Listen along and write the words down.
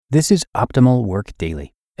This is Optimal Work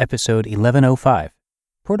Daily, episode 1105,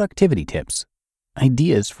 Productivity Tips,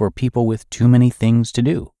 Ideas for People with Too Many Things to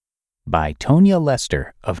Do, by Tonya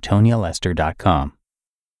Lester of TonyaLester.com.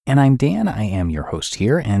 And I'm Dan, I am your host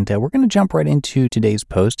here, and we're going to jump right into today's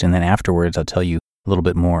post, and then afterwards I'll tell you a little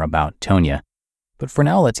bit more about Tonya. But for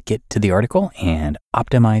now, let's get to the article and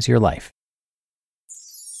optimize your life.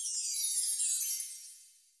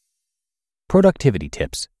 Productivity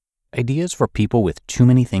Tips, Ideas for People with Too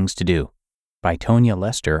Many Things to Do, by Tonya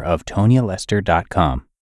Lester of TonyaLester.com.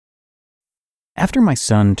 After my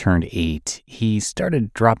son turned 8, he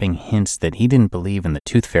started dropping hints that he didn't believe in the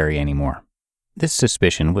tooth fairy anymore. This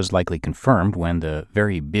suspicion was likely confirmed when the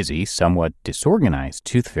very busy, somewhat disorganized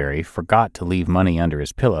tooth fairy forgot to leave money under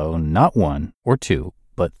his pillow not 1 or 2,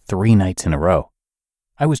 but 3 nights in a row.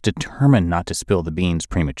 I was determined not to spill the beans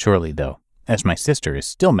prematurely, though, as my sister is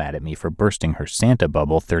still mad at me for bursting her Santa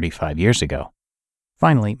bubble 35 years ago.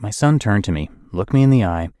 Finally, my son turned to me, looked me in the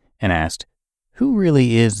eye, and asked, "Who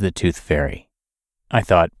really is the tooth fairy?" I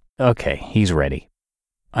thought, okay, he's ready.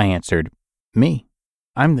 I answered, "Me.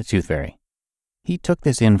 I'm the tooth fairy." He took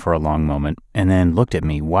this in for a long moment and then looked at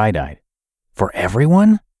me wide-eyed. "For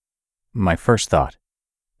everyone?" My first thought,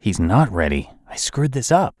 he's not ready. I screwed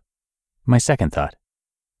this up. My second thought,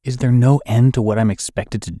 is there no end to what I'm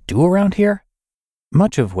expected to do around here?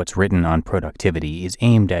 Much of what's written on productivity is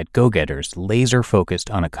aimed at go-getters laser-focused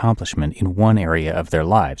on accomplishment in one area of their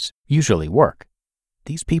lives, usually work.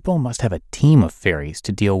 These people must have a team of fairies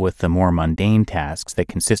to deal with the more mundane tasks that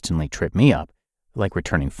consistently trip me up, like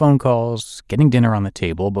returning phone calls, getting dinner on the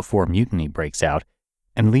table before mutiny breaks out,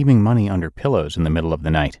 and leaving money under pillows in the middle of the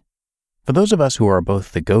night. For those of us who are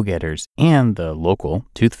both the go-getters and the local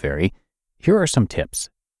tooth fairy, here are some tips.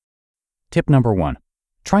 Tip number 1,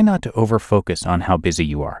 try not to over-focus on how busy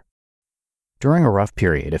you are. During a rough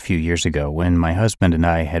period a few years ago when my husband and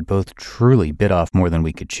I had both truly bit off more than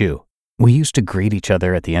we could chew, we used to greet each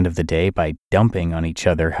other at the end of the day by dumping on each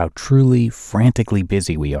other how truly, frantically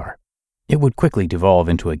busy we are. It would quickly devolve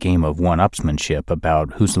into a game of one-upsmanship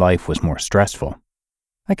about whose life was more stressful.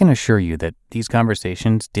 I can assure you that these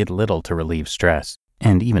conversations did little to relieve stress,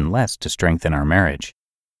 and even less to strengthen our marriage.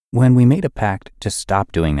 When we made a pact to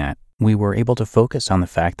stop doing that, we were able to focus on the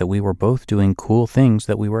fact that we were both doing cool things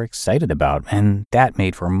that we were excited about, and that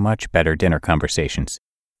made for much better dinner conversations.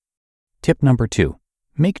 Tip number 2,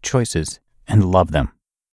 make choices and love them.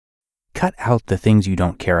 Cut out the things you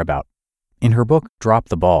don't care about. In her book, Drop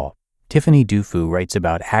the Ball, Tiffany Dufu writes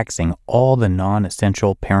about axing all the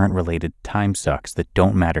non-essential parent-related time sucks that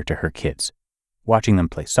don't matter to her kids. Watching them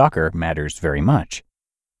play soccer matters very much.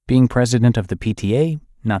 Being president of the PTA,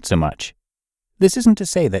 not so much. This isn't to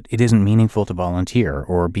say that it isn't meaningful to volunteer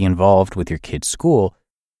or be involved with your kid's school,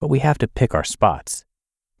 but we have to pick our spots.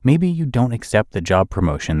 Maybe you don't accept the job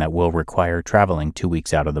promotion that will require traveling 2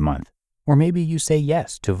 weeks out of the month. Or maybe you say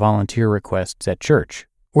yes to volunteer requests at church,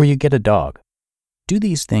 or you get a dog. Do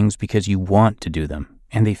these things because you want to do them,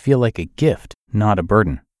 and they feel like a gift, not a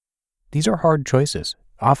burden. These are hard choices,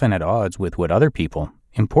 often at odds with what other people,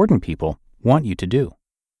 important people, want you to do.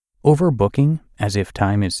 Overbooking, as if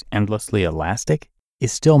time is endlessly elastic,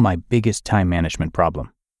 is still my biggest time management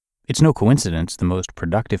problem. It's no coincidence the most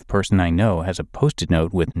productive person I know has a Post-it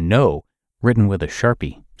note with "no" written with a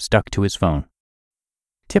Sharpie stuck to his phone.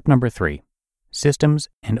 Tip number 3, systems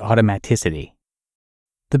and automaticity.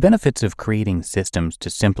 The benefits of creating systems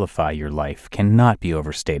to simplify your life cannot be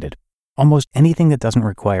overstated. Almost anything that doesn't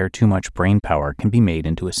require too much brain power can be made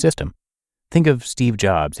into a system. Think of Steve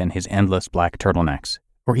Jobs and his endless black turtlenecks,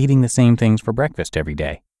 or eating the same things for breakfast every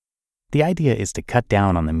day. The idea is to cut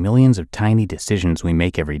down on the millions of tiny decisions we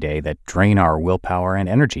make every day that drain our willpower and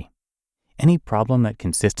energy. Any problem that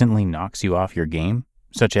consistently knocks you off your game,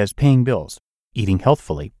 such as paying bills, eating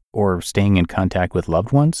healthfully, or staying in contact with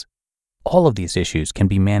loved ones, all of these issues can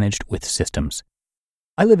be managed with systems.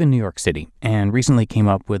 I live in New York City and recently came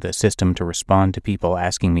up with a system to respond to people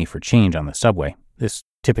asking me for change on the subway. This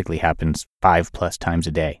typically happens 5+ times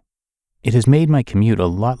a day. It has made my commute a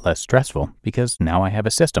lot less stressful because now I have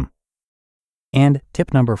a system. And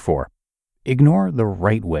tip number 4, ignore the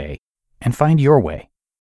right way and find your way.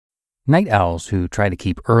 Night owls who try to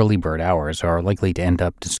keep early bird hours are likely to end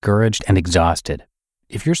up discouraged and exhausted.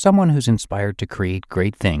 If you're someone who's inspired to create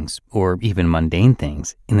great things, or even mundane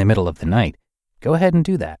things, in the middle of the night, go ahead and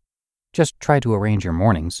do that. Just try to arrange your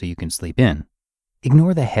mornings so you can sleep in.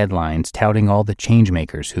 Ignore the headlines touting all the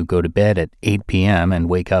changemakers who go to bed at 8 p.m. and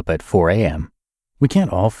wake up at 4 a.m. We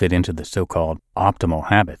can't all fit into the so-called optimal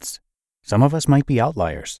habits. Some of us might be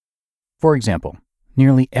outliers. For example,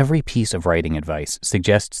 nearly every piece of writing advice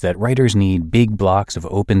suggests that writers need big blocks of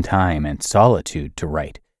open time and solitude to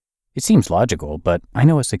write, It seems logical, but I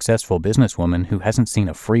know a successful businesswoman who hasn't seen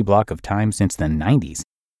a free block of time since the 90s,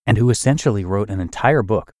 and who essentially wrote an entire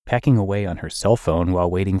book pecking away on her cell phone while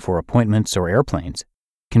waiting for appointments or airplanes.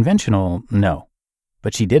 Conventional, no.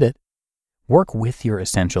 But she did it. Work with your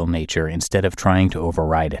essential nature instead of trying to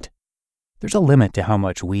override it. There's a limit to how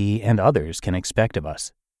much we and others can expect of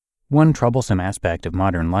us. One troublesome aspect of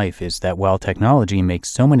modern life is that while technology makes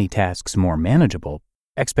so many tasks more manageable,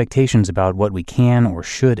 expectations about what we can or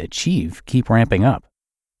should achieve keep ramping up.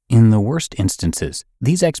 In the worst instances,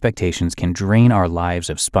 these expectations can drain our lives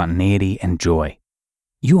of spontaneity and joy.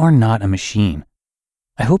 You are not a machine.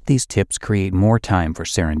 I hope these tips create more time for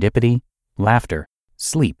serendipity, laughter,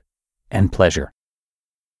 sleep, and pleasure.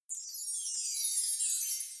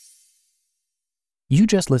 You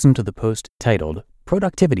just listened to the post titled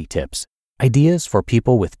Productivity Tips, Ideas for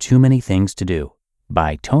People with Too Many Things to Do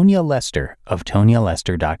by Tonya Lester of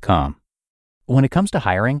TonyaLester.com. When it comes to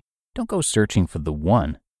hiring, don't go searching for the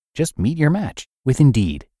one. Just meet your match with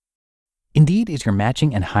Indeed. Indeed is your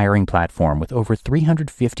matching and hiring platform with over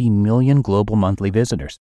 350 million global monthly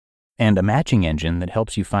visitors and a matching engine that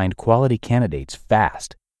helps you find quality candidates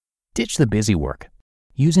fast. Ditch the busy work.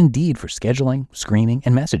 Use Indeed for scheduling, screening,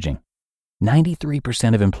 and messaging.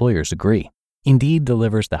 93% of employers agree. Indeed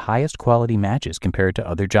delivers the highest quality matches compared to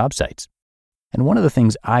other job sites. And one of the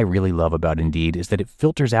things I really love about Indeed is that it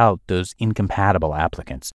filters out those incompatible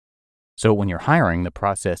applicants. So when you're hiring, the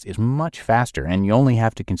process is much faster and you only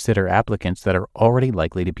have to consider applicants that are already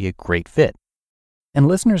likely to be a great fit. And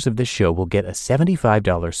listeners of this show will get a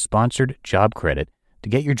 $75 sponsored job credit to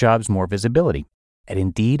get your jobs more visibility at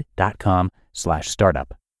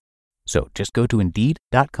Indeed.com/startup. So just go to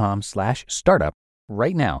Indeed.com/startup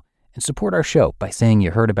right now and support our show by saying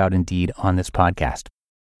you heard about Indeed on this podcast.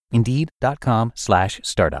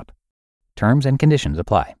 Indeed.com/startup. Terms and conditions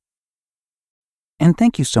apply. And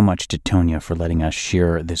thank you so much to Tonya for letting us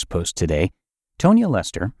share this post today. Tonya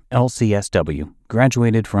Lester, LCSW,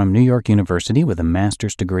 graduated from New York University with a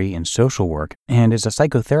master's degree in social work and is a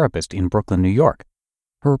psychotherapist in Brooklyn, New York.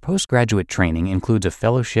 Her postgraduate training includes a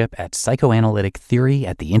fellowship at psychoanalytic theory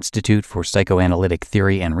at the Institute for Psychoanalytic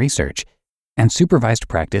Theory and Research and supervised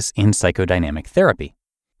practice in psychodynamic therapy.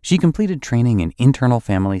 She completed training in internal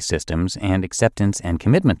family systems and acceptance and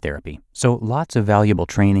commitment therapy, so lots of valuable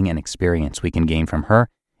training and experience we can gain from her.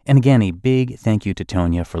 And again, a big thank you to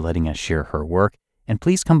Tonya for letting us share her work. And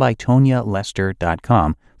please come by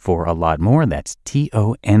TonyaLester.com for a lot more. That's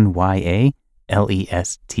TonyaLester.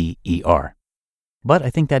 But I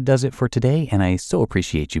think that does it for today, and I so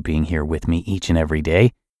appreciate you being here with me each and every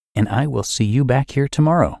day. And I will see you back here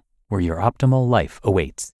tomorrow, where your optimal life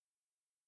awaits.